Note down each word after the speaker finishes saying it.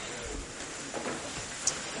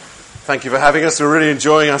Thank you for having us. We're really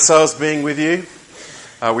enjoying ourselves being with you.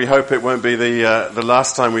 We hope it won't be the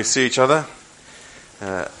last time we see each other.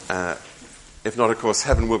 If not, of course,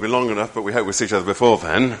 heaven will be long enough, but we hope we'll see each other before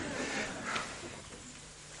then.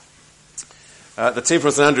 The team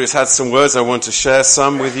from St Andrews had some words. I want to share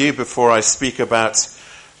some with you before I speak about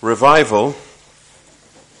revival.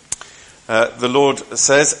 The Lord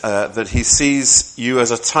says that he sees you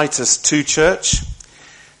as a Titus 2 church.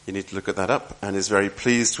 You need to look at that up, and is very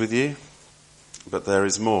pleased with you. But there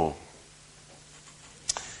is more.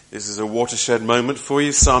 This is a watershed moment for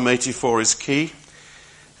you. Psalm 84 is key.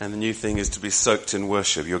 And the new thing is to be soaked in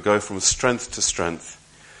worship. You'll go from strength to strength.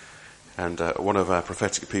 And one of our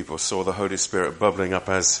prophetic people saw the Holy Spirit bubbling up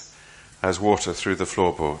as water through the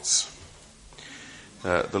floorboards.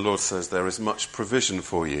 The Lord says there is much provision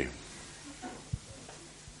for you.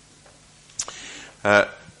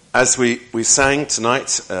 As we sang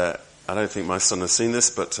tonight, I don't think my son has seen this,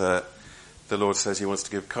 but the Lord says he wants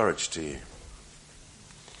to give courage to you.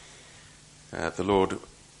 The Lord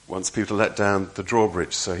wants people to let down the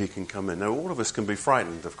drawbridge so he can come in. Now, all of us can be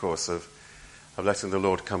frightened, of course, of letting the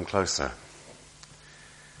Lord come closer.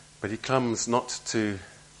 But he comes not to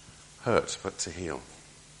hurt, but to heal.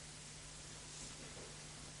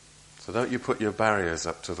 So don't you put your barriers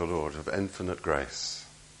up to the Lord of infinite grace,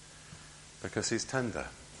 because he's tender.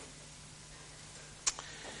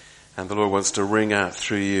 And the Lord wants to ring out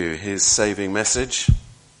through you his saving message,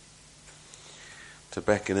 to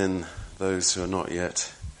beckon in those who are not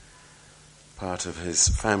yet part of his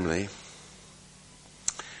family.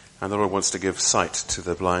 And the Lord wants to give sight to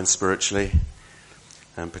the blind spiritually,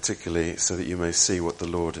 and particularly so that you may see what the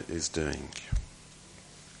Lord is doing.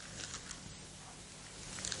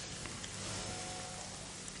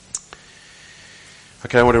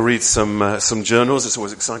 Okay, I want to read some journals. It's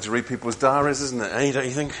always exciting to read people's diaries, isn't it? Don't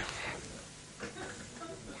you think?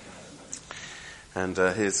 And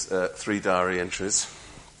here's 3 diary entries.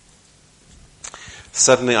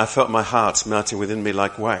 Suddenly I felt my heart melting within me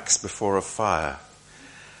like wax before a fire,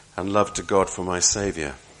 and love to God for my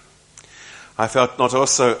Saviour. I felt not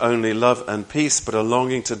also only love and peace, but a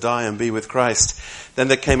longing to die and be with Christ. Then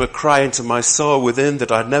there came a cry into my soul within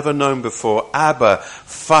that I'd never known before. Abba,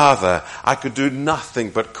 Father. I could do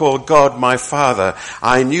nothing but call God my Father.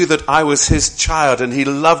 I knew that I was his child, and he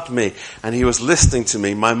loved me, and he was listening to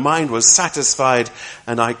me. My mind was satisfied,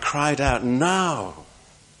 and I cried out, now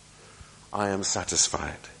I am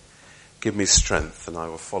satisfied. Give me strength, and I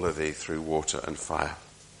will follow thee through water and fire.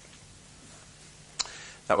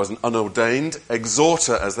 That was an unordained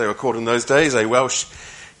exhorter, as they were called in those days, a Welsh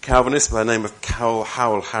Calvinist by the name of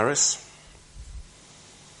Howell Harris.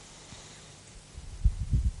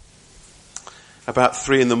 About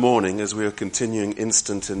 3 a.m, as we were continuing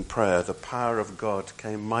instant in prayer, the power of God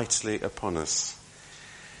came mightily upon us,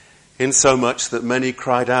 insomuch that many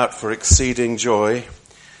cried out for exceeding joy,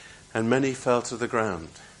 and many fell to the ground.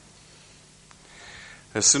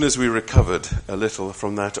 As soon as we recovered a little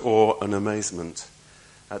from that awe and amazement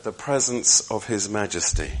at the presence of his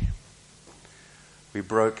majesty, we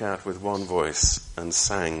broke out with one voice and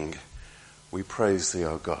sang, we praise thee,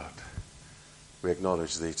 O God. We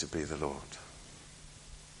acknowledge thee to be the Lord.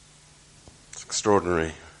 It's an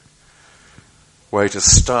extraordinary way to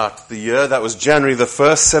start the year. That was January the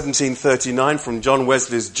 1st, 1739, from John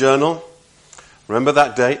Wesley's journal. Remember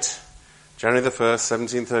that date? January the 1st,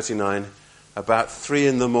 1739, about 3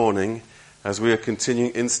 a.m, as we were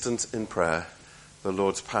continuing instant in prayer, the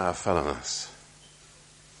Lord's power fell on us.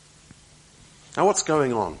 Now, what's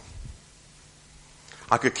going on?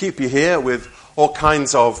 I could keep you here with all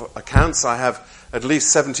kinds of accounts. I have at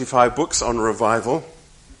least 75 books on revival.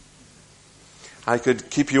 I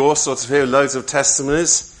could keep you all sorts of here, loads of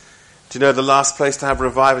testimonies. Do you know the last place to have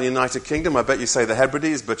revival in the United Kingdom? I bet you say the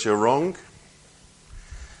Hebrides, but you're wrong.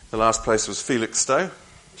 The last place was Felixstowe,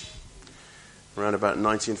 around about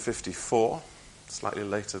 1954, slightly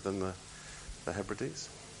later than the Hebrides.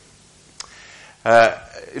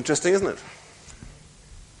 Interesting, isn't it?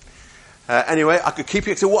 Anyway, I could keep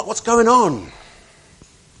you to what's going on.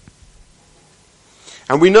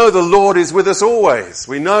 And we know the Lord is with us always.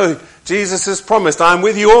 We know Jesus has promised, I am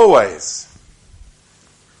with you always.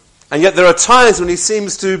 And yet there are times when he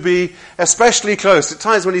seems to be especially close, at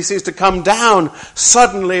times when he seems to come down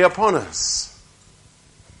suddenly upon us.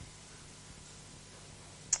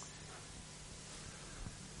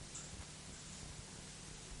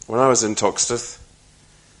 When I was in Toxteth,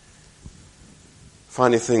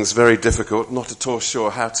 finding things very difficult, not at all sure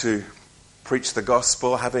how to preach the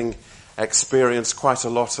gospel, having experienced quite a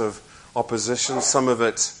lot of opposition, some of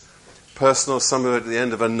it personal, some of it at the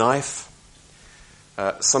end of a knife,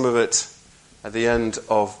 some of it At the end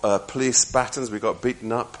of police batons, we got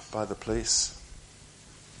beaten up by the police.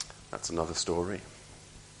 That's another story.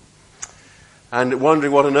 And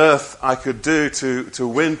wondering what on earth I could do to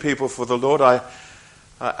win people for the Lord. I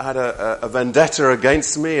had a vendetta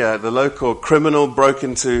against me. The local criminal broke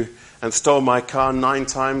into and stole my car 9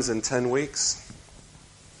 times in 10 weeks.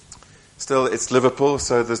 Still, it's Liverpool,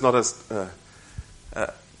 so there's not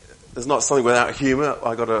something without humour.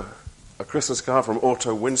 I got a Christmas card from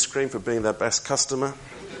Auto Windscreen for being their best customer.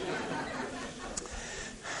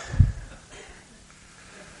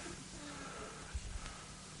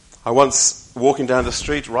 I once, walking down the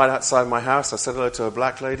street right outside my house, I said hello to a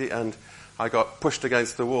black lady and I got pushed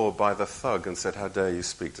against the wall by the thug and said, "How dare you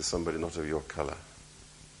speak to somebody not of your colour?"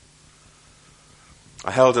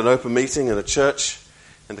 I held an open meeting in a church,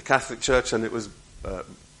 in the Catholic Church, and it was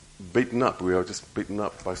beaten up. We were just beaten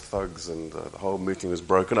up by thugs, and the whole meeting was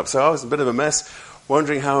broken up. So I was a bit of a mess,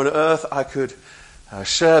 wondering how on earth I could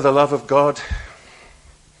share the love of God.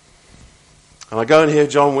 And I go and hear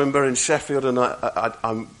John Wimber in Sheffield, and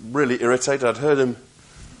I'm really irritated. I'd heard him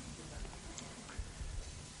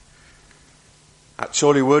at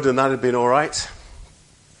Chorleywood, and that had been all right.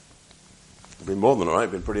 It'd been more than all right,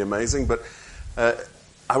 it'd been pretty amazing, but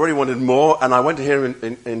I really wanted more, and I went to hear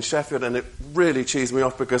him in Sheffield, and it really cheesed me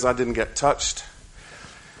off because I didn't get touched.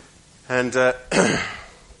 And and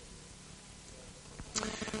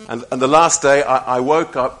the last day, I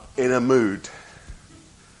woke up in a mood.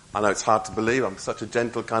 I know it's hard to believe, I'm such a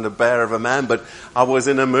gentle kind of bear of a man, but I was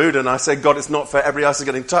in a mood, and I said, "God, it's not fair, everybody else is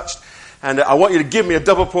getting touched, and I want you to give me a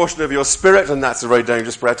double portion of your Spirit," and that's a very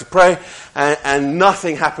dangerous prayer to pray. And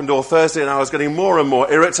nothing happened all Thursday, and I was getting more and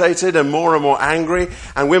more irritated and more angry.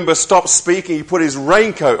 And Wimber stopped speaking. He put his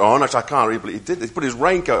raincoat on, which I can't really believe he did. He put his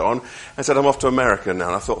raincoat on and said, "I'm off to America now."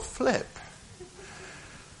 And I thought, flip.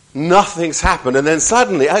 Nothing's happened. And then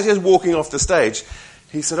suddenly, as he was walking off the stage,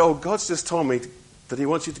 he said, "Oh, God's just told me that he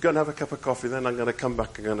wants you to go and have a cup of coffee. Then I'm going to come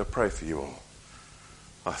back and I'm going to pray for you all."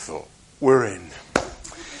 I thought, we're in.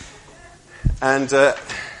 And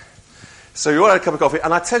so we all had a cup of coffee,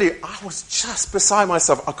 and I tell you, I was just beside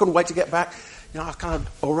myself. I couldn't wait to get back. You know, I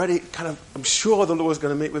was I'm sure the Lord was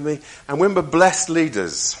going to meet with me. And Wimber blessed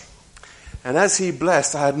leaders. And as he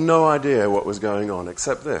blessed, I had no idea what was going on,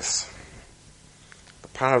 except this. The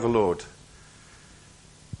power of the Lord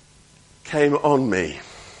came on me.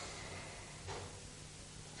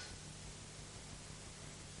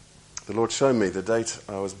 The Lord showed me the date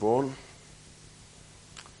I was born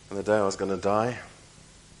and the day I was going to die.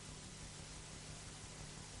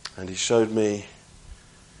 And he showed me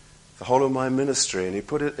the whole of my ministry, and he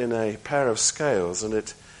put it in a pair of scales, and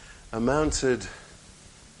it amounted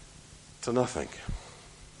to nothing.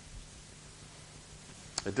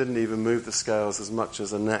 It didn't even move the scales as much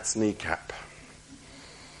as a gnat's kneecap.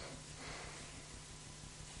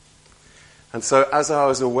 And so as I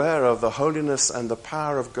was aware of the holiness and the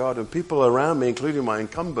power of God, and people around me, including my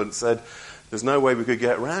incumbent, said, "There's no way we could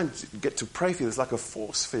get to pray for you. There's like a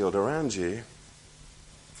force field around you."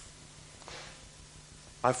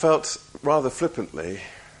 I felt rather flippantly,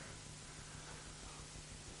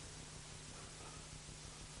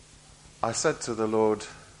 I said to the Lord,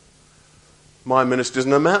 "My ministry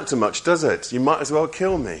doesn't amount to much, does it? You might as well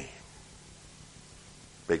kill me."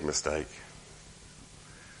 Big mistake.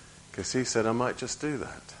 Because he said I might just do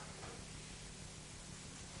that.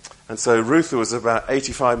 And so Ruth was about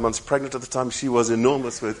 85 months pregnant at the time. She was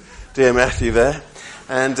enormous with dear Matthew there.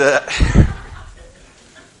 And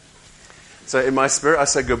so in my spirit I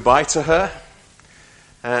said goodbye to her.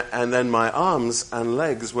 And then my arms and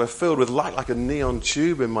legs were filled with light, like a neon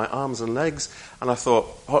tube in my arms and legs. And I thought,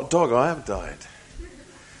 hot dog, I have died.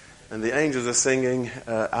 And the angels are singing,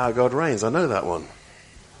 Our God Reigns. I know that one.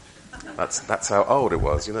 That's how old it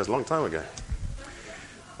was. You know, it's a long time ago.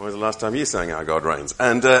 When was the last time you sang Our God Reigns?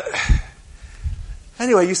 And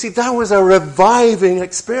anyway, you see, that was a reviving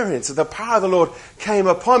experience. The power of the Lord came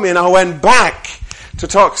upon me, and I went back to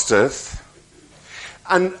Toxteth,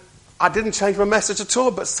 and I didn't change my message at all,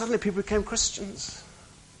 but suddenly people became Christians.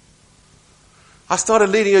 I started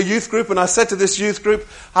leading a youth group, and I said to this youth group,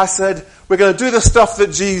 I said, "We're going to do the stuff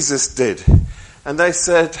that Jesus did." And they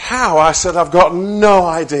said, "How?" I said, "I've got no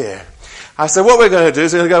idea." I said, "What we're going to do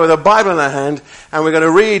is we're going to go with a Bible in our hand, and we're going to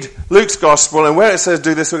read Luke's Gospel, and where it says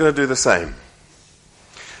do this, we're going to do the same."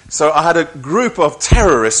 So I had a group of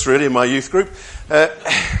terrorists, really, in my youth group,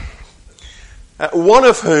 one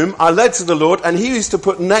of whom I led to the Lord, and he used to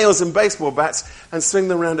put nails in baseball bats and swing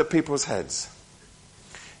them around at people's heads.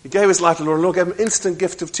 He gave his life to the Lord, and the Lord gave him an instant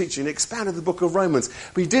gift of teaching. He expanded the book of Romans,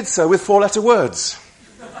 but he did so with 4-letter words.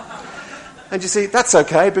 And you see, that's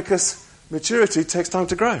okay, because maturity takes time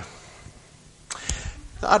to grow.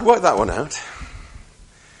 I'd worked that one out.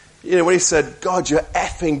 You know, when he said, God, you're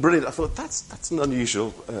effing brilliant, I thought, that's an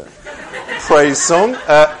unusual praise song.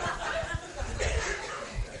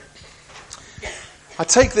 I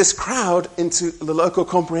take this crowd into the local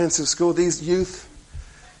comprehensive school, these youth.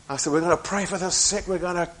 I said, we're going to pray for the sick. We're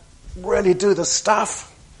going to really do the stuff.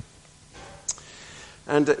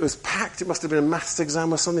 And it was packed. It must have been a maths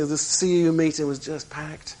exam or something. The CU meeting was just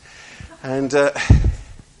packed. And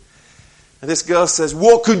this girl says,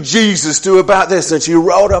 what could Jesus do about this? And she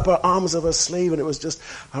rolled up her arms of her sleeve, and it was just,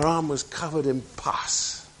 her arm was covered in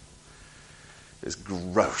pus. It was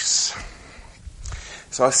gross.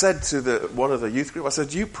 So I said to one of the youth group, I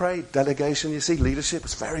said, you pray delegation, you see, leadership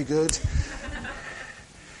is very good.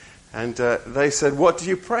 And they said, what do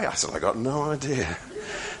you pray? I said, I got no idea.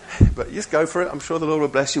 But just go for it. I'm sure the Lord will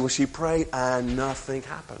bless you. Well, she prayed and nothing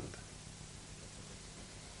happened.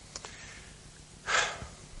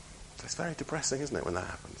 It's very depressing, isn't it, when that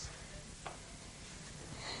happens?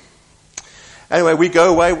 Anyway, we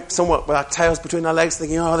go away somewhat with our tails between our legs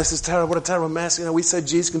thinking, oh, this is terrible, what a terrible mess. You know, we said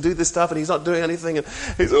Jesus can do this stuff and he's not doing anything. And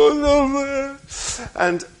he's all over.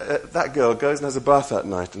 And that girl goes and has a bath that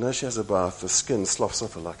night. And as she has a bath, the skin sloughs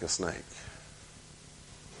off her like a snake.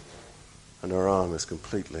 And her arm is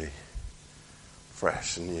completely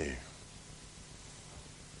fresh and new.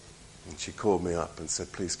 And she called me up and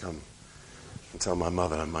said, please come and tell my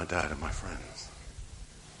mother and my dad and my friends.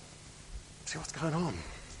 See what's going on?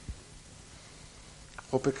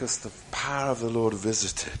 Well, because the power of the Lord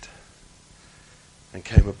visited and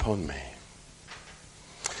came upon me.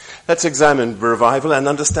 Let's examine revival and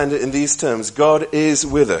understand it in these terms. God is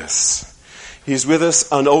with us. He's with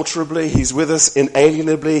us unalterably. He's with us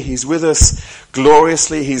inalienably. He's with us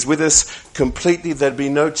gloriously. He's with us completely. There'd be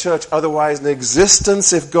no church otherwise in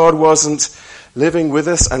existence if God wasn't living with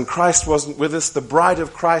us and Christ wasn't with us. The bride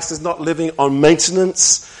of Christ is not living on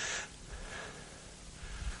maintenance.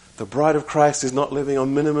 The bride of Christ is not living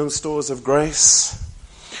on minimum stores of grace.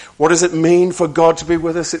 What does it mean for God to be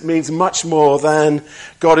with us? It means much more than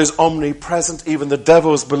God is omnipresent. Even the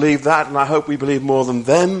devils believe that, and I hope we believe more than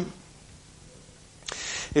them.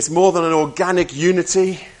 It's more than an organic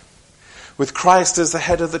unity with Christ as the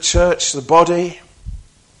head of the church, the body.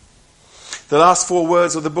 The last 4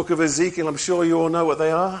 words of the book of Ezekiel, I'm sure you all know what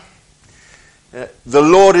they are. The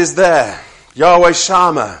Lord is there. Yahweh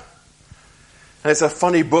Shammah. And it's a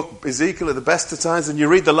funny book, Ezekiel, at the best of times. And you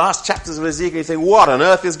read the last chapters of Ezekiel and you think, what on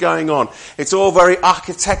earth is going on? It's all very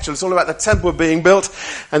architectural. It's all about the temple being built.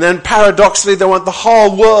 And then paradoxically, they want the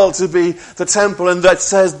whole world to be the temple. And that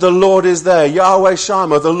says, the Lord is there. Yahweh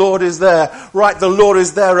Shammah, the Lord is there. Write the Lord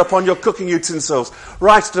is there upon your cooking utensils.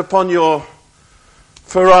 Write it upon your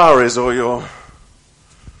Ferraris or your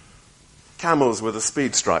camels with a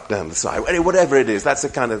speed stripe down the side. Whatever it is, that's a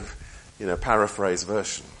kind of, paraphrase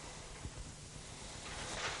version.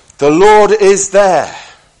 The Lord is there.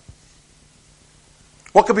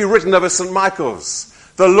 What could be written over St. Michael's?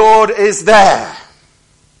 The Lord is there.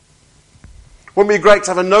 Wouldn't it be great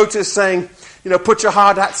to have a notice saying, put your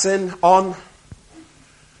hard hats on.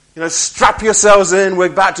 Strap yourselves in.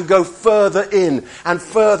 We're about to go further in and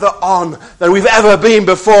further on than we've ever been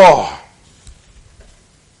before.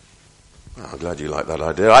 Well, I'm glad you like that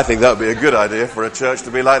idea. I think that would be a good idea for a church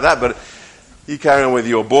to be like that, but you carry on with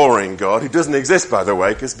your boring God, who doesn't exist, by the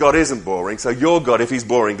way, because God isn't boring. So your God, if he's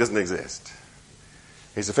boring, doesn't exist.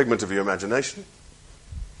 He's a figment of your imagination.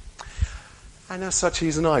 And as such,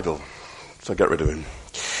 he's an idol. So get rid of him.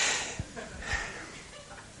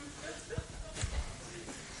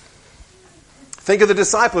 Think of the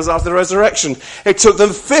disciples after the resurrection. It took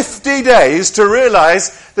them 50 days to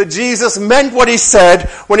realize that Jesus meant what he said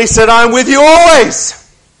when he said, I'm with you always.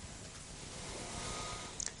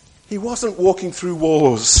 He wasn't walking through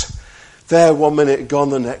walls, there 1 minute, gone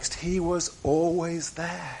the next. He was always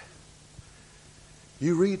there.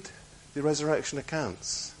 You read the resurrection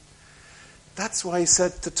accounts. That's why he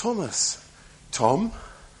said to Thomas, Tom,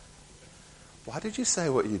 why did you say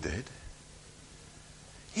what you did?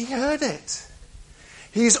 He heard it.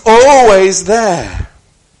 He's always there.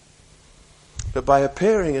 But by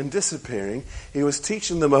appearing and disappearing, he was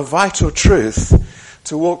teaching them a vital truth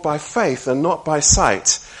to walk by faith and not by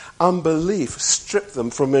sight. Unbelief stripped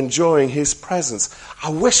them from enjoying his presence.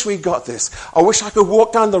 I wish we got this. I wish I could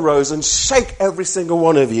walk down the rows and shake every single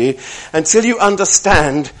one of you until you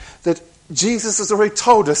understand that Jesus has already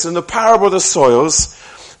told us in the parable of the soils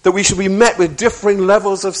that we should be met with differing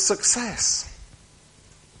levels of success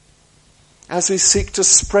as we seek to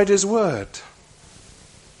spread his word.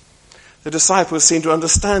 The disciples seem to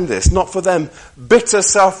understand this. Not for them bitter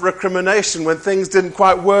self-recrimination when things didn't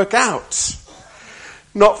quite work out.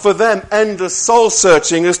 Not for them endless soul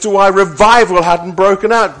searching as to why revival hadn't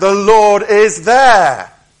broken out. The Lord is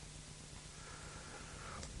there.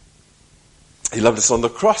 He loved us on the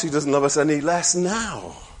cross. He doesn't love us any less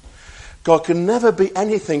now. God can never be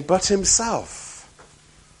anything but himself.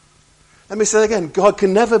 Let me say that again. God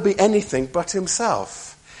can never be anything but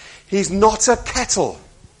himself. He's not a kettle.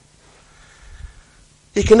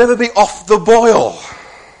 He can never be off the boil.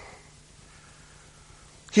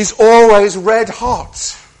 He's always red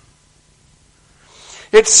hot.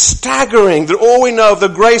 It's staggering that all we know of the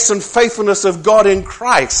grace and faithfulness of God in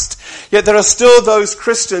Christ, yet there are still those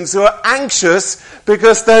Christians who are anxious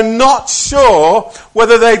because they're not sure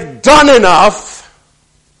whether they've done enough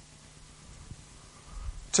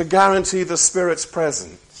to guarantee the Spirit's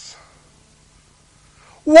presence.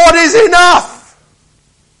 What is enough?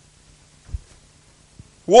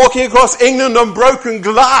 Walking across England on broken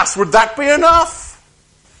glass, would that be enough?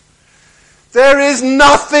 There is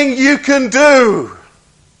nothing you can do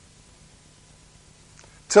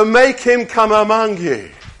to make him come among you.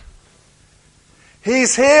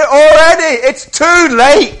 He's here already. It's too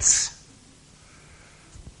late.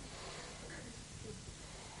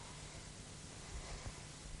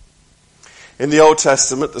 In the Old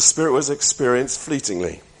Testament, the Spirit was experienced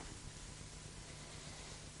fleetingly.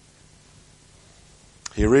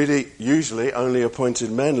 He really usually only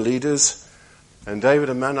appointed men, leaders, and David,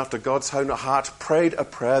 a man after God's own heart, prayed a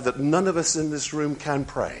prayer that none of us in this room can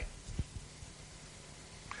pray.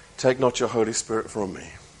 Take not your Holy Spirit from me.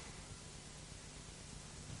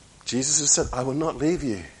 Jesus has said, I will not leave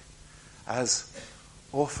you as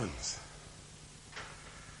orphans.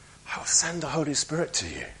 I will send the Holy Spirit to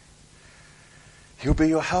you. He'll be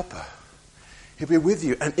your helper. He'll be with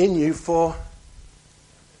you and in you forever.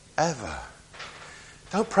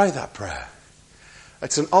 Don't pray that prayer.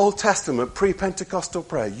 It's an Old Testament pre-Pentecostal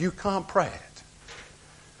prayer. You can't pray it.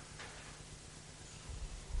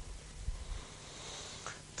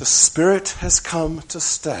 The Spirit has come to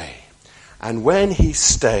stay. And when he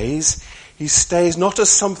stays not as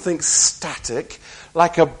something static,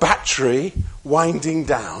 like a battery winding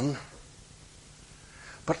down,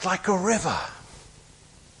 but like a river.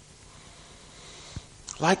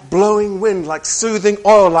 Like blowing wind, like soothing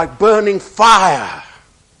oil, like burning fire.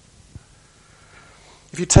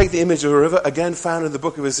 If you take the image of a river, again found in the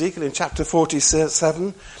book of Ezekiel in chapter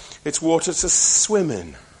 47, it's water to swim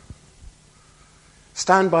in.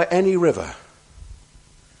 Stand by any river.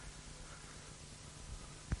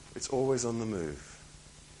 It's always on the move.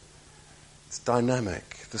 It's dynamic.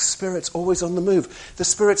 The Spirit's always on the move. The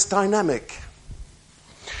Spirit's dynamic.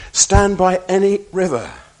 Stand by any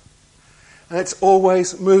river. And it's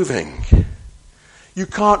always moving. You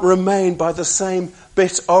can't remain by the same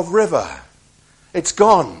bit of river. It's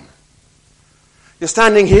gone. You're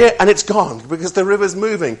standing here and it's gone because the river's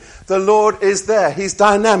moving. The Lord is there. He's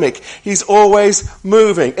dynamic. He's always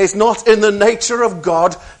moving. It's not in the nature of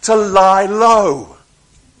God to lie low.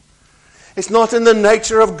 It's not in the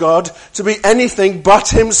nature of God to be anything but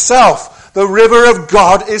himself. The river of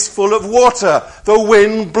God is full of water. The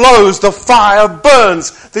wind blows. The fire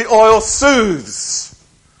burns. The oil soothes.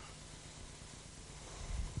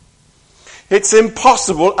 It's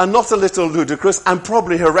impossible and not a little ludicrous and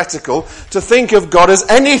probably heretical to think of God as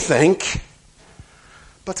anything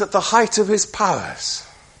but at the height of his powers.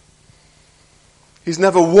 He's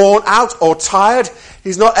never worn out or tired.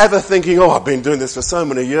 He's not ever thinking, oh, I've been doing this for so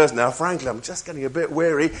many years now. Frankly, I'm just getting a bit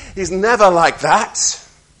weary. He's never like that.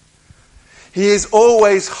 He is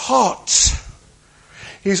always hot.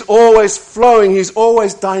 He's always flowing. He's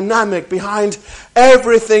always dynamic. Behind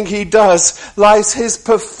everything he does lies his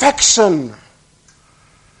perfection.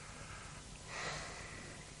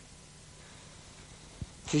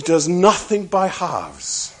 He does nothing by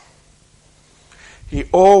halves. He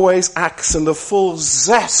always acts in the full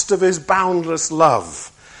zest of his boundless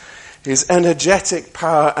love, his energetic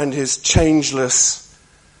power, and his changeless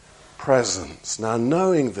presence. Now,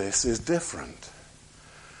 knowing this is different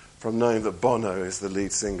from knowing that Bono is the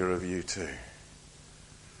lead singer of U2.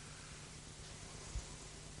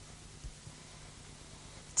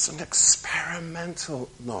 It's an experimental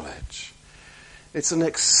knowledge. It's an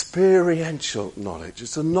experiential knowledge.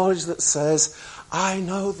 It's a knowledge that says, I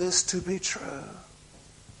know this to be true.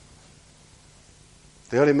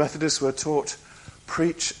 The early Methodists were taught,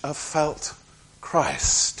 preach a felt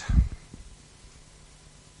Christ.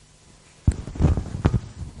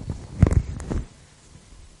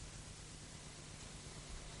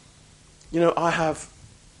 You know, I have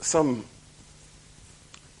some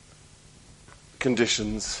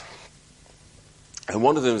conditions, and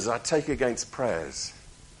one of them is I take against prayers.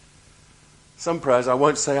 Some prayers I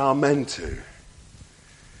won't say amen to.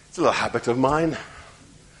 It's a little habit of mine.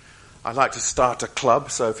 I'd like to start a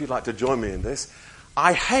club, so if you'd like to join me in this.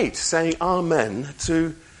 I hate saying amen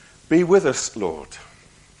to "Be with us, Lord,"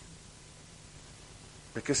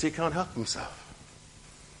 because he can't help himself.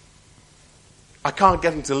 I can't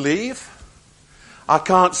get him to leave. I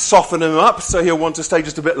can't soften him up so he'll want to stay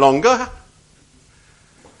just a bit longer.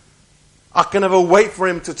 I can never wait for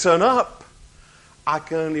him to turn up. I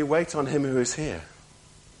can only wait on him who is here.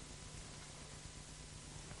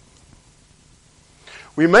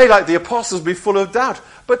 We may, like the apostles, be full of doubt,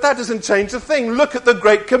 but that doesn't change a thing. Look at the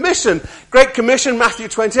Great Commission. Great Commission, Matthew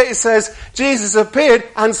 28, it says, Jesus appeared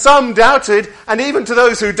and some doubted, and even to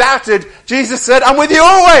those who doubted, Jesus said, "I'm with you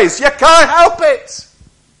always." You can't help it.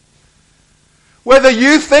 Whether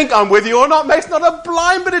you think I'm with you or not makes not a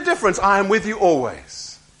blind bit of difference. I am with you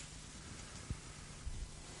always.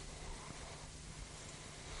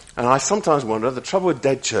 And I sometimes wonder, the trouble with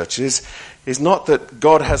dead churches is not that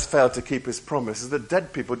God has failed to keep his promise, it's that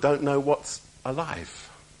dead people don't know what's alive.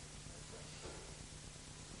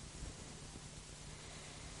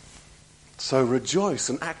 So rejoice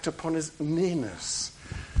and act upon his nearness.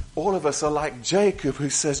 All of us are like Jacob, who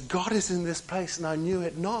says, God is in this place and I knew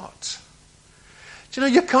it not. Do you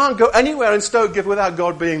know, you can't go anywhere in Stoke Gifford without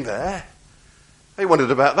God being there. They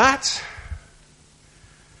wondered about that.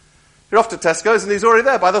 You're off to Tesco's and he's already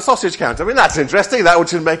there by the sausage counter. I mean, that's interesting. That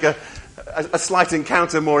should make a slight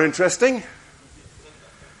encounter more interesting.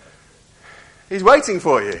 He's waiting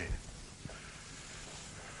for you.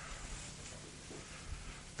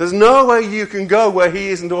 There's nowhere you can go where he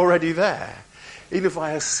isn't already there. Even if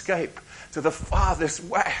I escape to the farthest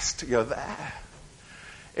west, you're there.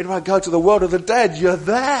 If I go to the world of the dead, you're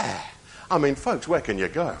there. I mean, folks, where can you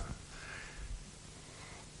go?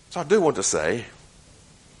 So I do want to say,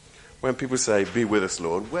 when people say, "Be with us,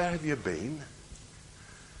 Lord," where have you been?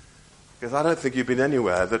 Because I don't think you've been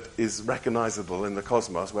anywhere that is recognizable in the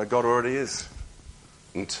cosmos where God already is.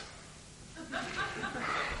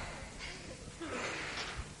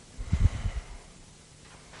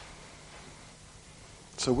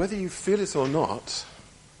 So whether you feel it or not,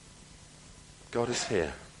 God is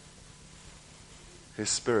here. His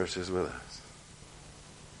Spirit is with us.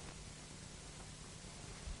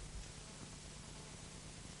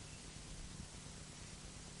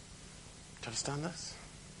 Do you understand this?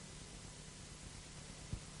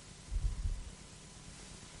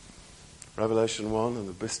 Revelation 1 and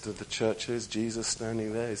the vista of the churches, Jesus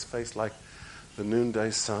standing there, his face like the noonday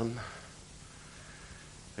sun,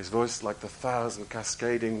 his voice like the 1,000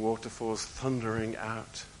 cascading waterfalls thundering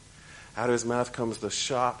out. Out of his mouth comes the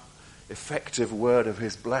sharp, effective word of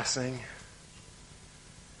his blessing.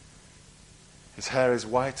 His hair is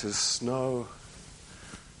white as snow.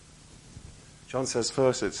 John says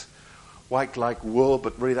first it's white like wool,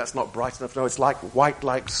 but really that's not bright enough. No, it's like white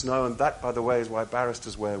like snow, and that, by the way, is why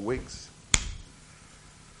barristers wear wigs.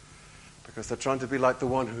 Because they're trying to be like the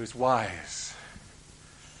one who is wise.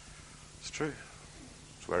 It's true.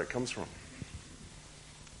 It's where it comes from.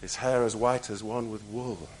 His hair as white as one with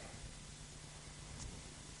wool.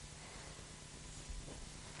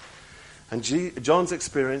 And John's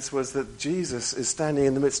experience was that Jesus is standing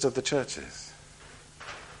in the midst of the churches.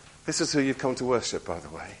 This is who you've come to worship, by the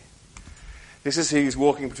way. This is who's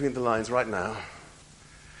walking between the lines right now.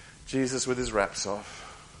 Jesus with his wraps off.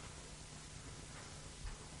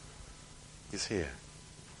 He's here.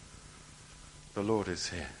 The Lord is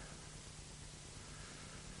here.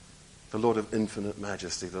 The Lord of infinite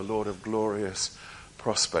majesty, the Lord of glorious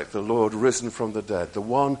prospect, the Lord risen from the dead, the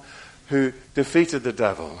one who defeated the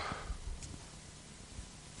devil.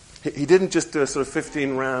 He didn't just do a sort of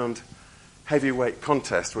 15-round heavyweight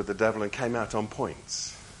contest with the devil and came out on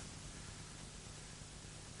points.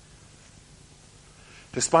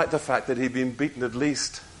 Despite the fact that he'd been beaten at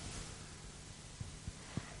least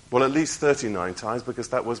 39 times, because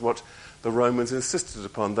that was what the Romans insisted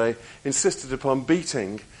upon. They insisted upon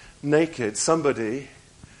beating naked somebody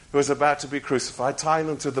who was about to be crucified, tying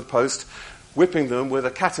them to the post, whipping them with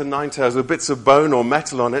a cat and nine tails with bits of bone or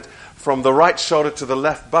metal on it from the right shoulder to the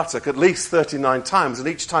left buttock at least 39 times. And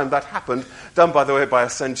each time that happened, done, by the way, by a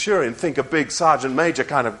centurion, think a big sergeant major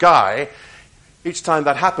kind of guy, each time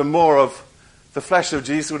that happened, more of the flesh of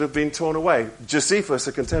Jesus would have been torn away. Josephus,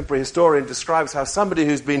 a contemporary historian, describes how somebody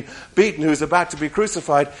who's been beaten, who's about to be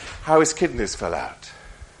crucified, how his kidneys fell out.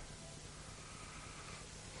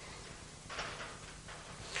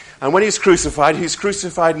 And when he's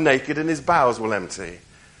crucified naked and his bowels will empty.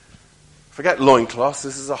 Forget loincloths,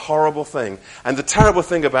 this is a horrible thing. And the terrible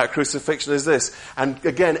thing about crucifixion is this, and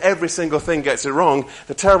again, every single thing gets it wrong.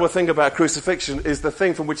 The terrible thing about crucifixion is the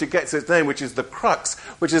thing from which it gets its name, which is the crux,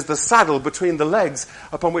 which is the saddle between the legs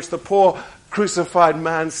upon which the poor crucified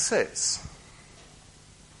man sits.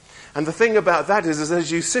 And the thing about that is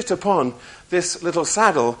as you sit upon this little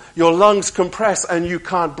saddle, your lungs compress and you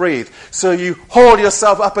can't breathe. So you haul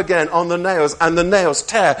yourself up again on the nails and the nails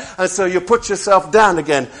tear. And so you put yourself down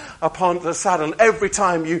again upon the saddle. And every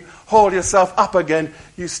time you haul yourself up again,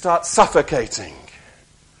 you start suffocating.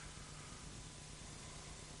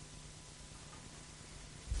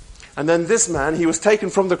 And then this man, he was taken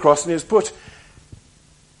from the cross and he was put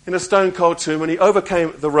in a stone-cold tomb, and he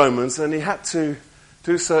overcame the Romans, and he had to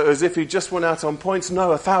do so as if he just went out on points. No,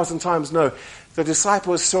 1,000 times no. The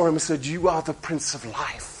disciples saw him and said, "You are the Prince of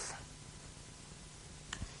Life."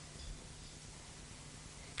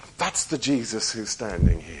 That's the Jesus who's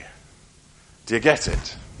standing here. Do you get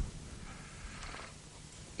it?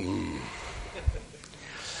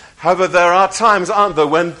 However, there are times, aren't there,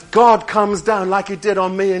 when God comes down like he did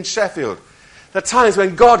on me in Sheffield. There are times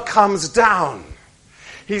when God comes down.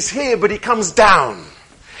 He's here, but he comes down.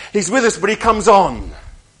 He's with us, but he comes on.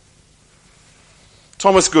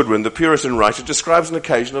 Thomas Goodwin, the Puritan writer, describes an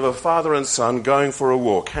occasion of a father and son going for a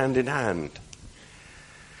walk, hand in hand.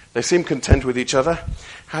 They seem content with each other,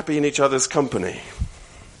 happy in each other's company.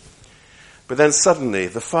 But then suddenly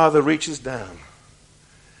the father reaches down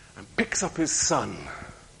and picks up his son,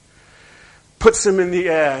 puts him in the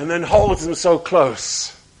air, and then holds him so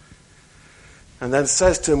close, and then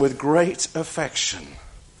says to him with great affection,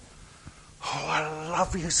 "Oh, I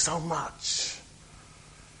love you so much,"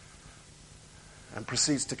 and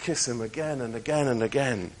proceeds to kiss him again and again and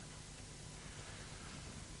again.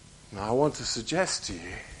 Now, I want to suggest to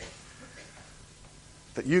you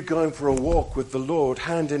that you going for a walk with the Lord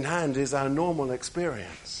hand in hand is our normal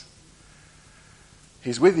experience.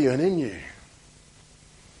 He's with you and in you,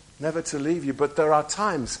 never to leave you. But there are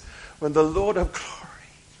times when the Lord of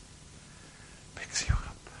glory picks you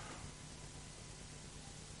up,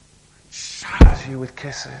 showers you with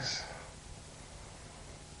kisses,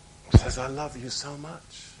 says, "I love you so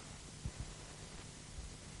much."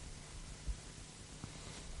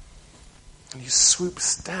 And he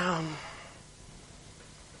swoops down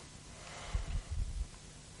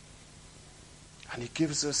and he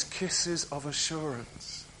gives us kisses of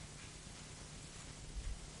assurance.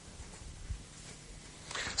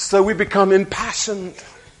 So we become impassioned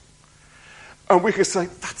and we can say,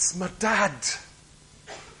 "That's my dad."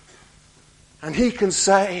 And he can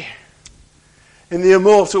say, in the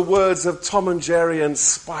immortal words of Tom and Jerry and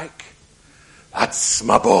Spike, "That's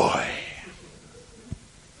my boy.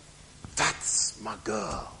 That's my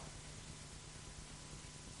girl."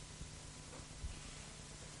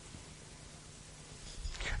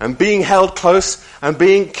 And being held close and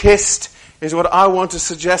being kissed is what I want to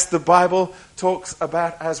suggest the Bible talks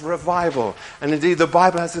about as revival. And indeed, the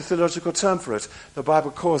Bible has a theological term for it. The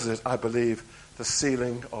Bible calls it, I believe, the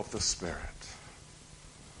sealing of the Spirit.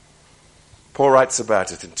 Paul writes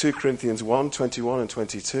about it in 2 Corinthians 1, 21 and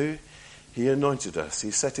 22. He anointed us.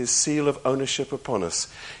 He set his seal of ownership upon us.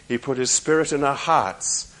 He put his Spirit in our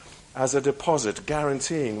hearts as a deposit,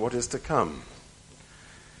 guaranteeing what is to come.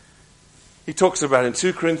 He talks about in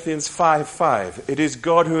 2 Corinthians 5:5, it is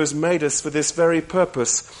God who has made us for this very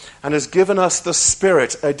purpose and has given us the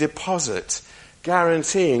Spirit, a deposit,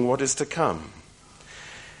 guaranteeing what is to come.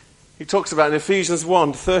 He talks about in Ephesians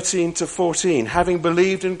 1:13 to 14, having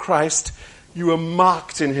believed in Christ, you are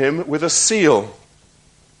marked in him with a seal.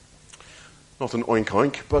 Not an oink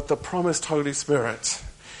oink, but the promised Holy Spirit,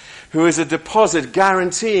 who is a deposit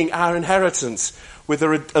guaranteeing our inheritance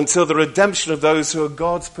until the redemption of those who are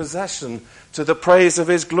God's possession to the praise of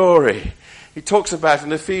his glory. He talks about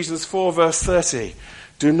in Ephesians 4 verse 30,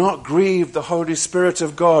 do not grieve the Holy Spirit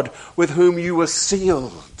of God with whom you were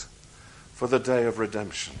sealed for the day of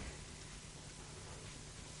redemption.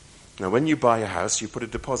 Now, when you buy a house, you put a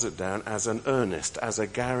deposit down as an earnest, as a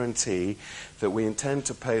guarantee that we intend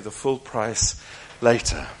to pay the full price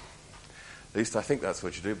later. At least I think that's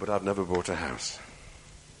what you do, but I've never bought a house.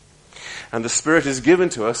 And the Spirit is given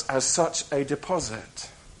to us as such a deposit.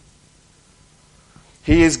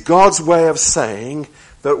 He is God's way of saying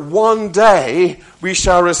that one day we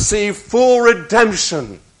shall receive full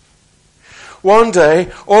redemption. One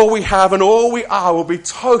day, all we have and all we are will be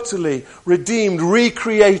totally redeemed,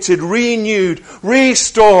 recreated, renewed,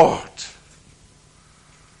 restored.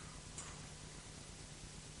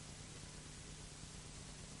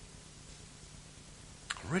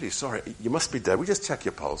 I'm really sorry. You must be dead. We just check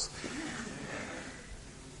your pulse.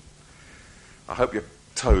 I hope you're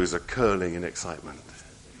toes are curling in excitement.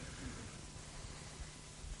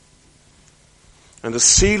 And the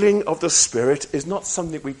sealing of the Spirit is not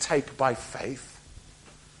something we take by faith.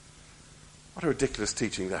 What a ridiculous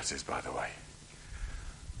teaching that is, by the way.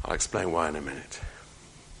 I'll explain why in a minute.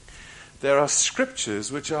 There are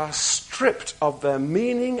scriptures which are stripped of their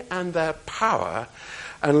meaning and their power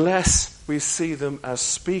unless we see them as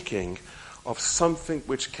speaking of something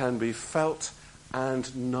which can be felt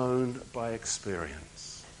and known by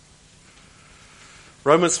experience.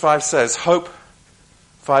 Romans 5 says,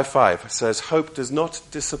 5:5 says, hope does not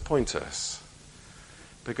disappoint us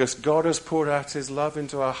because God has poured out his love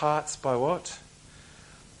into our hearts by what?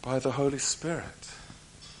 By the Holy Spirit,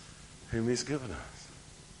 whom he's given us.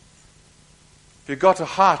 If you've got a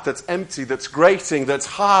heart that's empty, that's grating, that's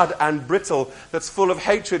hard and brittle, that's full of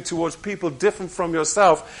hatred towards people different from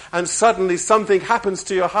yourself, and suddenly something happens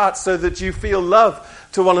to your heart so that you feel love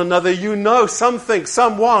to one another, you know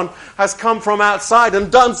someone has come from outside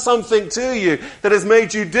and done something to you that has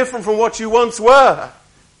made you different from what you once were.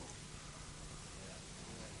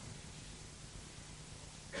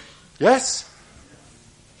 Yes?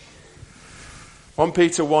 1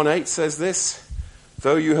 Peter 1:8 says this,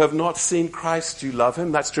 though you have not seen Christ, you love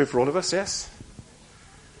him. That's true for all of us, yes?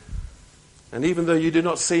 And even though you do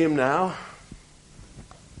not see him now,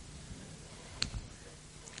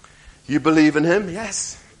 you believe in him,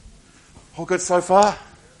 yes? All good so far?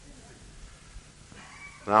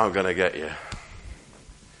 Now I'm going to get you.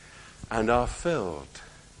 And are filled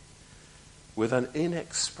with an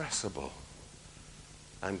inexpressible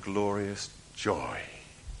and glorious joy.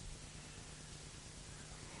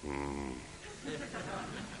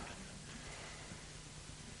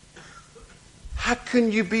 How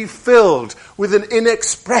can you be filled with an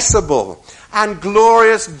inexpressible and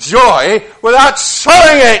glorious joy without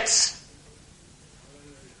showing it?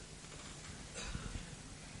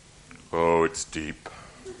 Oh, it's deep.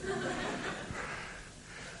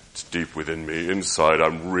 It's deep within me. Inside,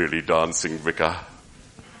 I'm really dancing, Vicar.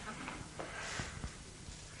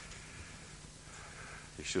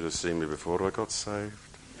 You should have seen me before I got saved.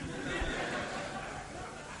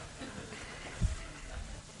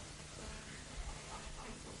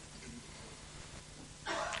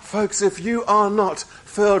 Folks, if you are not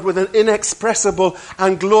filled with an inexpressible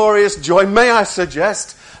and glorious joy, may I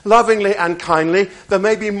suggest, lovingly and kindly, there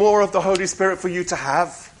may be more of the Holy Spirit for you to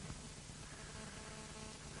have.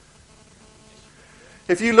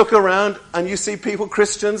 If you look around and you see people,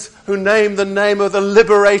 Christians, who name the name of the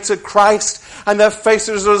liberated Christ and their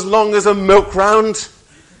faces are as long as a milk round,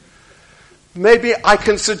 maybe I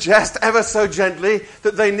can suggest ever so gently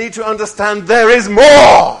that they need to understand there is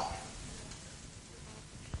more.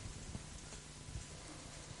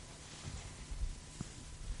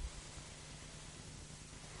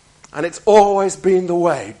 And it's always been the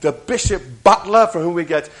way. The Bishop Butler, from whom we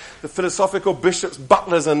get the philosophical Bishop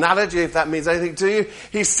Butler's analogy, if that means anything to you,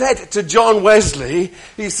 he said to John Wesley,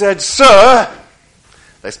 he said, "Sir,"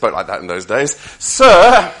 they spoke like that in those days,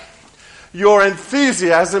 "Sir, your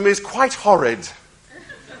enthusiasm is quite horrid."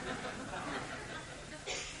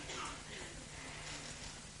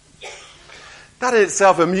 That in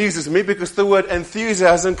itself amuses me because the word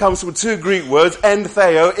enthusiasm comes from two Greek words,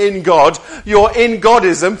 entheo, in God. Your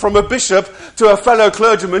in-Godism, from a bishop to a fellow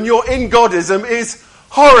clergyman, your in-Godism is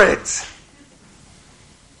horrid.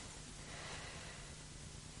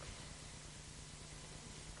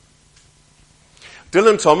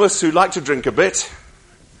 Dylan Thomas, who liked to drink a bit,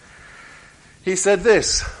 he said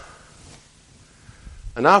this: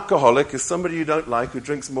 an alcoholic is somebody you don't like who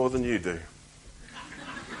drinks more than you do.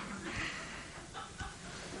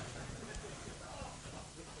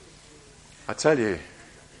 I tell you,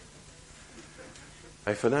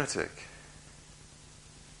 a fanatic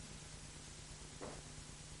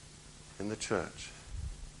in the church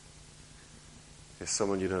is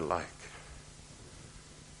someone you don't like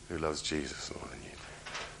who loves Jesus more than you do.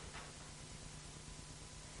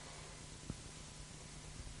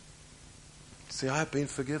 See, I've been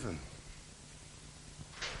forgiven.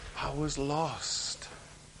 I was lost.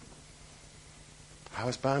 I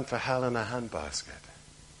was bound for hell in a handbasket.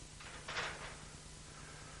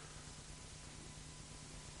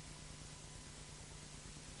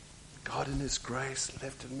 God in his grace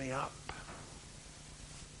lifted me up,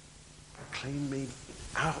 cleaned me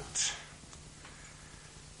out,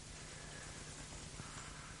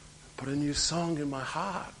 put a new song in my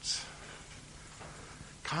heart.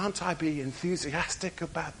 Can't I be enthusiastic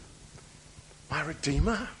about my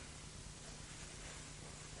Redeemer?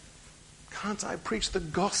 Can't I preach the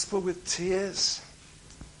gospel with tears?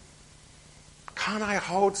 Can't I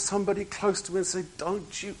hold somebody close to me and say,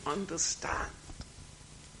 don't you understand?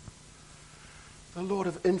 The Lord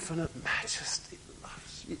of infinite majesty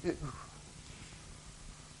loves you.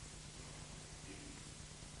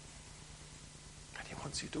 And he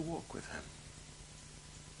wants you to walk with him.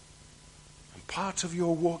 And part of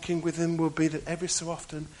your walking with him will be that every so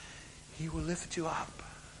often he will lift you up.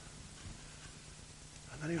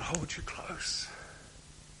 And then he'll hold you close.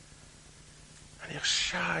 And he'll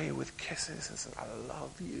shower you with kisses and say, I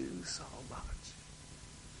love you so much.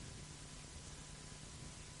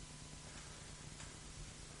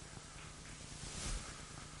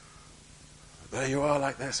 There you are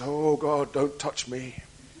like this. Oh God, don't touch me.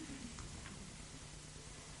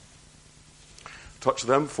 Touch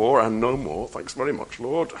them for and no more. Thanks very much,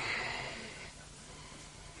 Lord.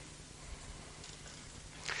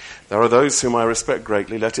 There are those whom I respect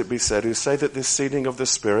greatly, let it be said, who say that this sealing of the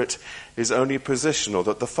Spirit is only positional,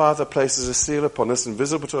 that the Father places a seal upon us,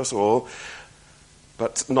 invisible to us all,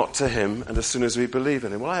 but not to him, and as soon as we believe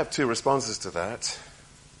in him. Well, I have two responses to that.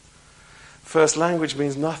 First, language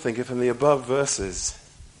means nothing if in the above verses,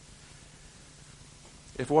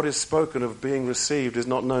 if what is spoken of being received is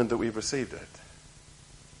not known that we've received it.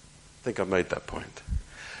 I think I've made that point.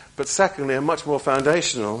 But secondly, and much more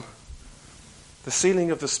foundational, the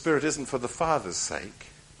sealing of the Spirit isn't for the Father's sake.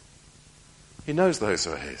 He knows those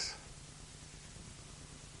who are his.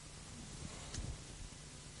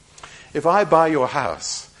 If I buy your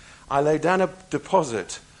house, I lay down a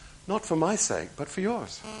deposit, not for my sake, but for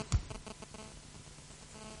yours.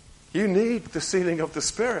 You need the sealing of the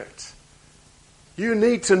Spirit. You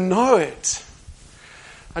need to know it.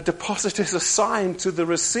 A deposit is assigned to the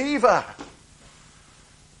receiver,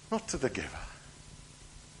 not to the giver.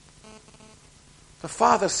 The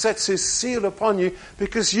Father sets his seal upon you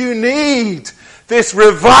because you need this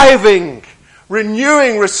reviving,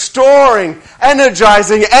 renewing, restoring,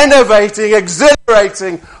 energizing, innovating,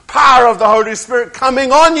 exhilarating power of the Holy Spirit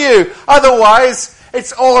coming on you. Otherwise,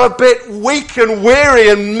 it's all a bit weak and weary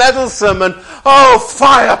and meddlesome and,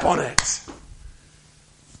 fire upon it.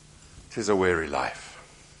 It is a weary life.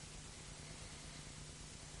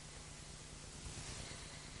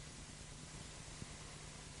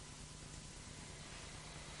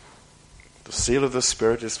 The seal of the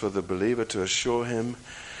Spirit is for the believer to assure him,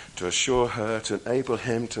 to assure her, to enable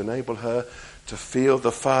him, to enable her to feel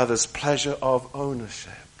the Father's pleasure of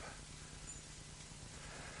ownership.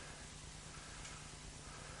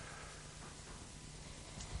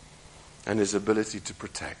 And his ability to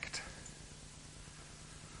protect.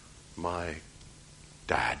 My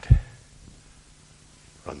dad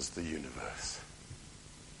runs the universe.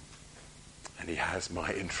 And he has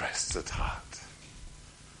my interests at heart.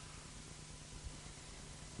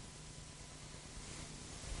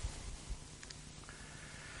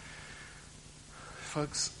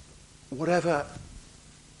 Folks, whatever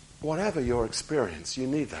your experience, you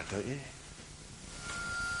need that, don't you?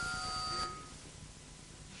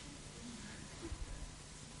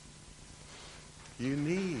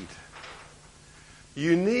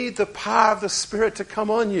 You need the power of the Spirit to come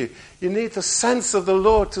on you. You need the sense of the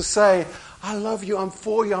Lord to say, I love you, I'm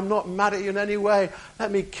for you, I'm not mad at you in any way.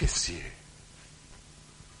 Let me kiss you.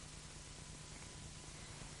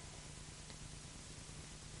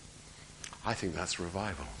 I think that's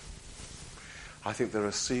revival. I think there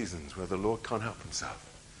are seasons where the Lord can't help himself.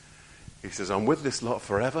 He says, I'm with this lot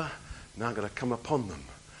forever. Now I'm going to come upon them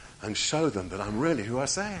and show them that I'm really who I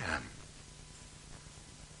say I am.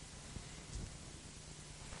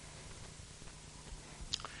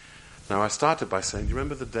 Now I started by saying, do you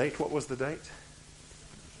remember the date? What was the date?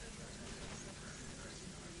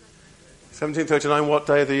 1739, what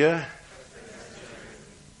day of the year?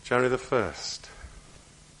 January the 1st.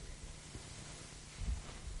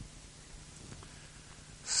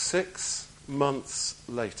 6 months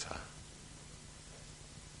later,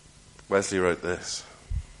 Wesley wrote this.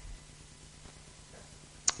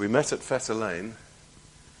 We met at Fetter Lane,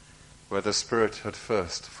 where the Spirit had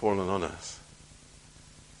first fallen on us,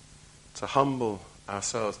 to humble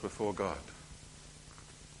ourselves before God.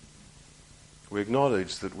 We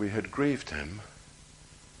acknowledged that we had grieved him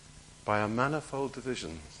by a manifold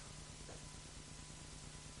divisions.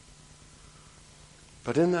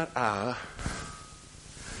 But in that hour,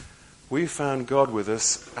 we found God with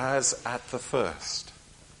us as at the first.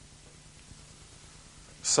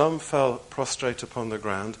 Some fell prostrate upon the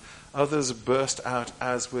ground, others burst out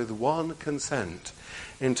as with one consent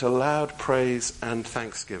into loud praise and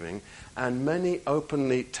thanksgiving, and many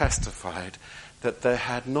openly testified that there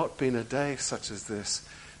had not been a day such as this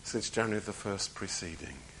since January the 1st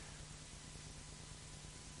preceding.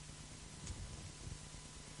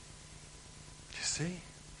 You see?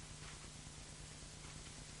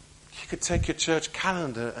 You could take your church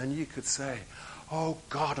calendar and you could say, Oh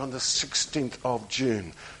God, on the 16th of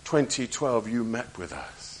June, 2012, you met with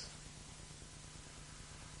us.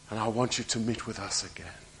 And I want you to meet with us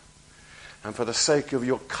again. And for the sake of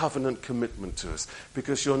your covenant commitment to us,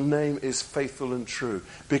 because your name is faithful and true,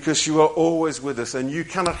 because you are always with us and you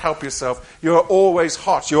cannot help yourself. You are always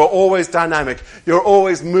hot. You are always dynamic. You're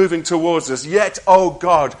always moving towards us. Yet, oh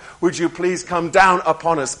God, would you please come down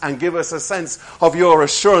upon us and give us a sense of your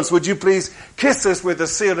assurance? Would you please kiss us with the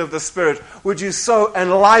seal of the Spirit? Would you so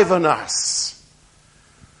enliven us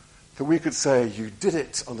that we could say, you did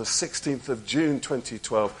it on the 16th of June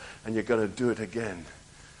 2012 and you're going to do it again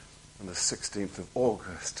on the 16th of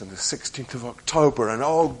August and the 16th of October. And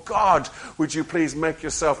oh God, would you please make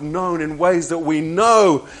yourself known in ways that we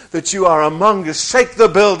know that you are among us. Shake the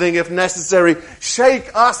building if necessary. Shake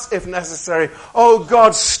us if necessary. Oh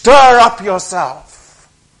God, stir up yourself.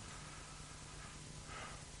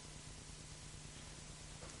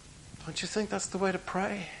 Don't you think that's the way to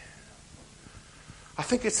pray? I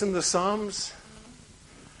think it's in the Psalms.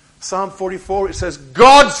 Psalm 44, it says,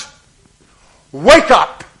 God, wake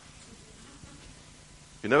up.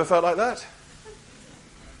 You never felt like that?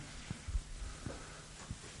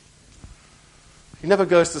 He never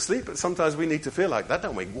goes to sleep, but sometimes we need to feel like that,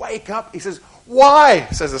 don't we? Wake up. He says, why,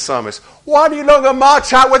 says the psalmist, why do you no longer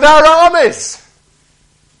march out with our armies?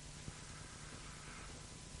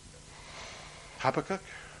 Habakkuk,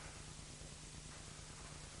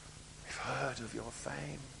 we've heard of your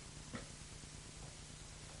fame.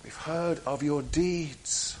 We've heard of your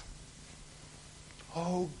deeds.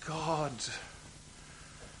 Oh God,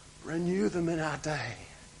 renew them in our day.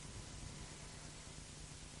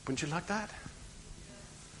 Wouldn't you like that?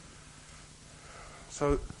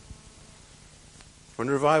 So, when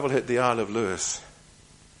revival hit the Isle of Lewis,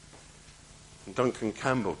 and Duncan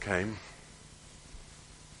Campbell came,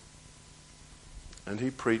 and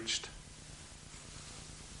he preached.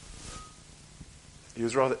 He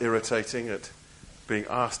was rather irritating at being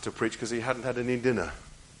asked to preach because he hadn't had any dinner.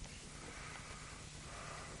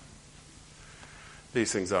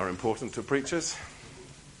 These things are important to preachers.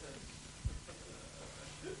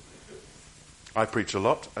 I preach a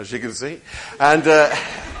lot, as you can see. And as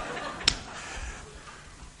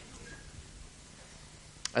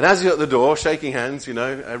you're at the door, shaking hands, you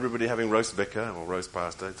know, everybody having roast vicar or roast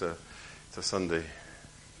pastor. It's a Sunday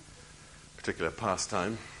particular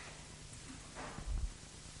pastime.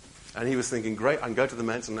 And he was thinking, great, I can go to the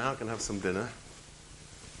manse and now I can have some dinner.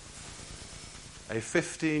 A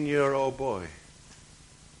 15-year-old boy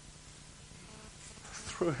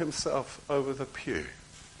threw himself over the pew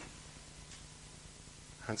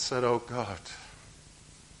and said, oh God,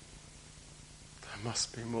 there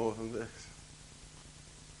must be more than this.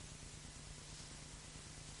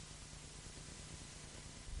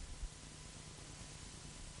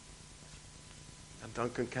 And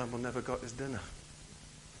Duncan Campbell never got his dinner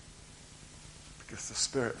because the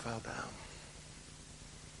Spirit fell down.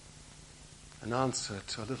 An answer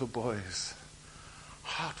to a little boy's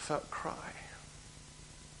heartfelt cry.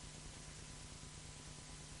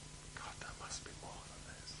 God, there must be more than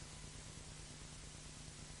this.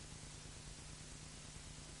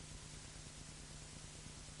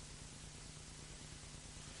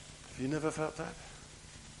 Have you never felt that?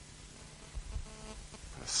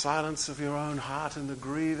 The silence of your own heart and the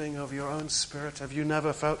grieving of your own spirit. Have you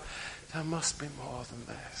never felt there must be more than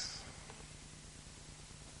this?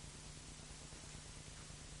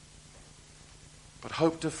 But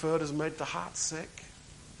hope deferred has made the heart sick.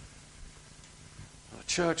 The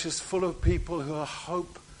church is full of people who are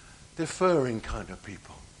hope deferring kind of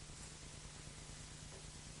people.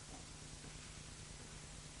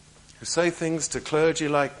 Who say things to clergy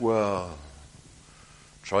like, well,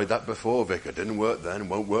 tried that before, vicar, didn't work then,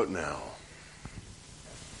 won't work now.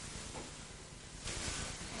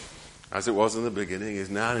 As it was in the beginning, is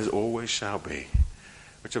now, and is always shall be.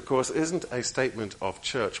 Which, of course, isn't a statement of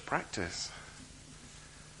church practice,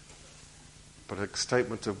 but a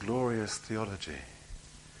statement of glorious theology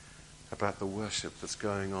about the worship that's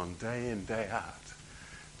going on day in, day out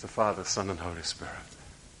to Father, Son, and Holy Spirit,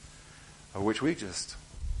 of which we just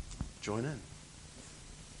join in.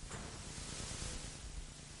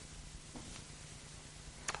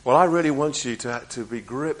 Well, I really want you to be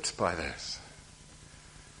gripped by this.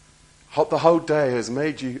 The whole day has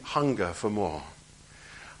made you hunger for more.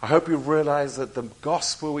 I hope you realize that the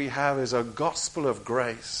gospel we have is a gospel of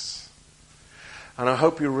grace. And I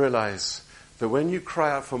hope you realize that when you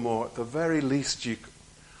cry out for more, at the very least you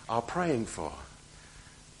are praying for,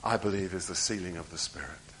 I believe, is the sealing of the Spirit.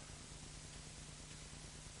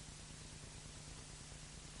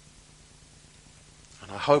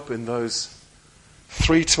 And I hope in those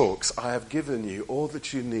 3 talks, I have given you all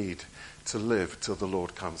that you need to live till the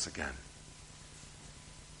Lord comes again.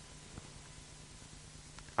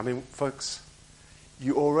 I mean, folks,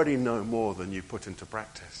 you already know more than you put into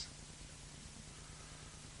practice.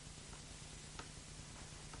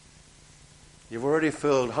 You've already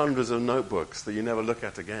filled hundreds of notebooks that you never look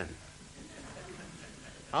at again.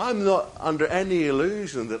 I'm not under any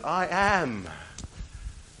illusion that I am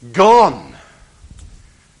gone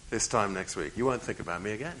this time next week. You won't think about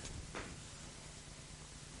me again.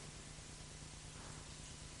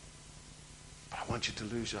 But I want you to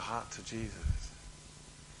lose your heart to Jesus.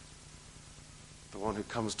 The one who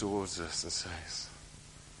comes towards us and says,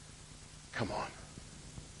 come on,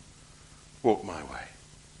 walk my way.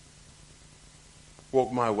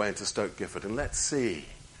 Walk my way into Stoke Gifford and let's see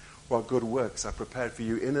what good works I prepared for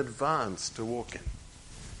you in advance to walk in.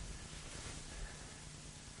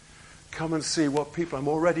 Come and see what people I'm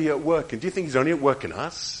already at work in. Do you think he's only at work in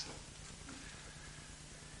us?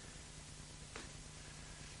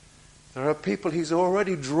 There are people he's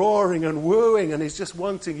already drawing and wooing, and he's just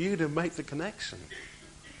wanting you to make the connection.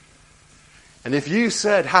 And if you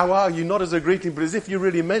said, how are you, not as a greeting, but as if you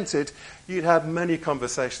really meant it, you'd have many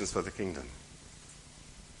conversations for the kingdom.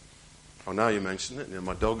 Oh, now you mention it. You know,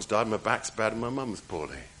 my dog's died, my back's bad, and my mum's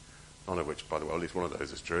poorly. None of which, by the way, at least one of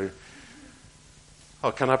those is true.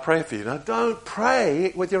 Oh, can I pray for you? Now, don't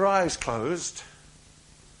pray with your eyes closed.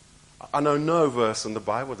 I know no verse in the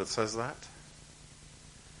Bible that says that.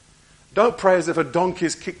 Don't pray as if a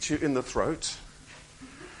donkey's kicked you in the throat.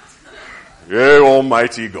 Yeah,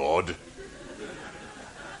 Almighty God.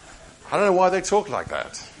 I don't know why they talk like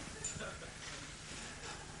that.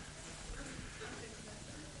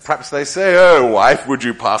 Perhaps they say, oh, wife, would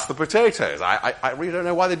you pass the potatoes? I really don't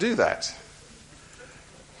know why they do that.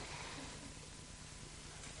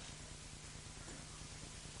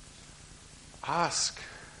 Ask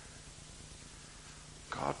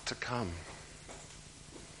God to come.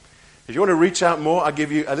 If you want to reach out more, I'll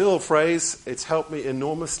give you a little phrase. It's helped me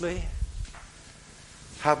enormously.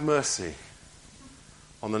 Have mercy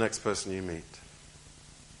on the next person you meet.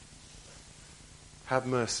 Have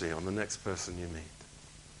mercy on the next person you meet.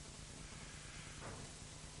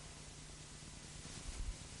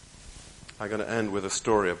 I'm going to end with a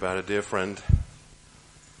story about a dear friend.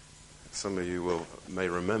 Some of you may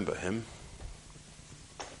remember him.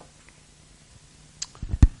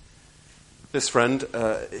 This friend,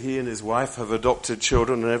 he and his wife have adopted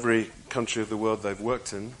children in every country of the world they've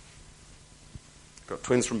worked in. Got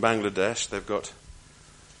twins from Bangladesh. They've got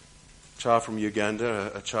a child from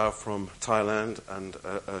Uganda, a child from Thailand, and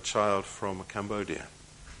a child from Cambodia.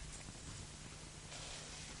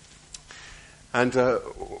 And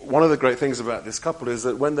one of the great things about this couple is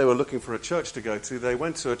that when they were looking for a church to go to, they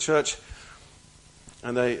went to a church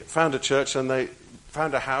and they found a church and they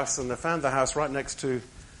found a house, and they found the house right next to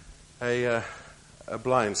a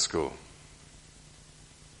blind school.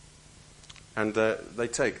 And they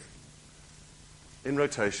take, in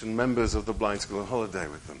rotation, members of the blind school on holiday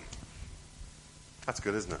with them. That's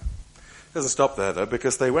good, isn't it? It doesn't stop there, though,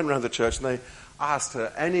 because they went around the church and they asked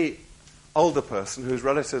any older person whose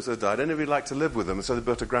relatives had died, any of you'd like to live with them? And so they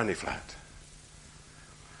built a granny flat.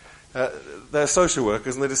 They're social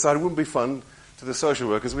workers, and they decided it wouldn't be fun to the social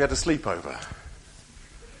workers. We had a sleepover.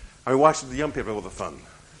 I mean, why should the young people have all the fun?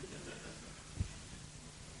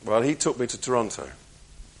 Well, he took me to Toronto.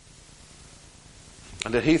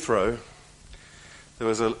 And at Heathrow, there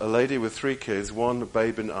was a lady with 3 kids, one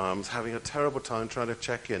babe in arms, having a terrible time trying to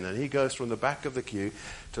check in. And he goes from the back of the queue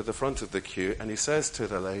to the front of the queue, and he says to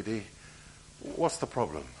the lady, what's the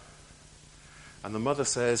problem? And the mother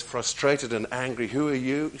says, frustrated and angry, who are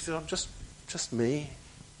you? He said, I'm just me.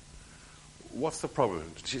 What's the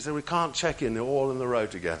problem? She said, we can't check in, they're all in the row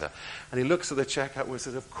together. And he looks at the checkout and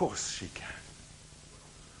says, of course she can.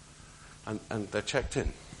 And they're checked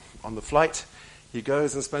in. On the flight, he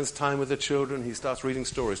goes and spends time with the children. He starts reading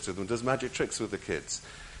stories to them, does magic tricks with the kids.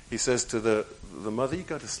 He says to the mother, you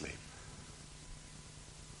go to sleep.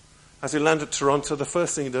 As he landed at Toronto, the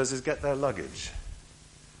first thing he does is get their luggage.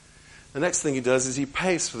 The next thing he does is he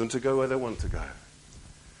pays for them to go where they want to go.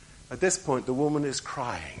 At this point, the woman is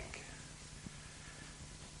crying.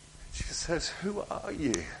 She says, who are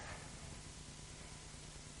you?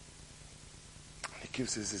 He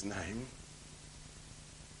gives us his name.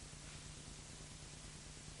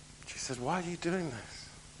 She says, why are you doing this?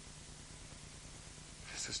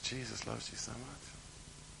 She says, Jesus loves you so much.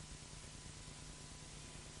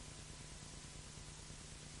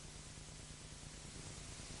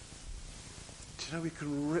 Do you know we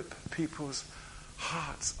can rip people's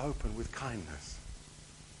hearts open with kindness?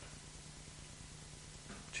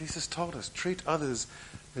 Jesus told us, treat others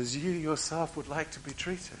as you yourself would like to be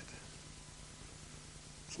treated.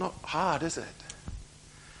 It's not hard, is it?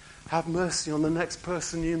 Have mercy on the next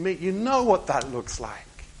person you meet. You know what that looks like.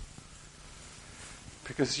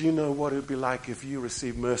 Because you know what it would be like if you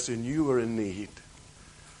received mercy and you were in need.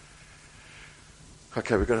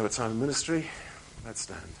 Okay, we're going to have a time of ministry. Let's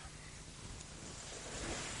stand.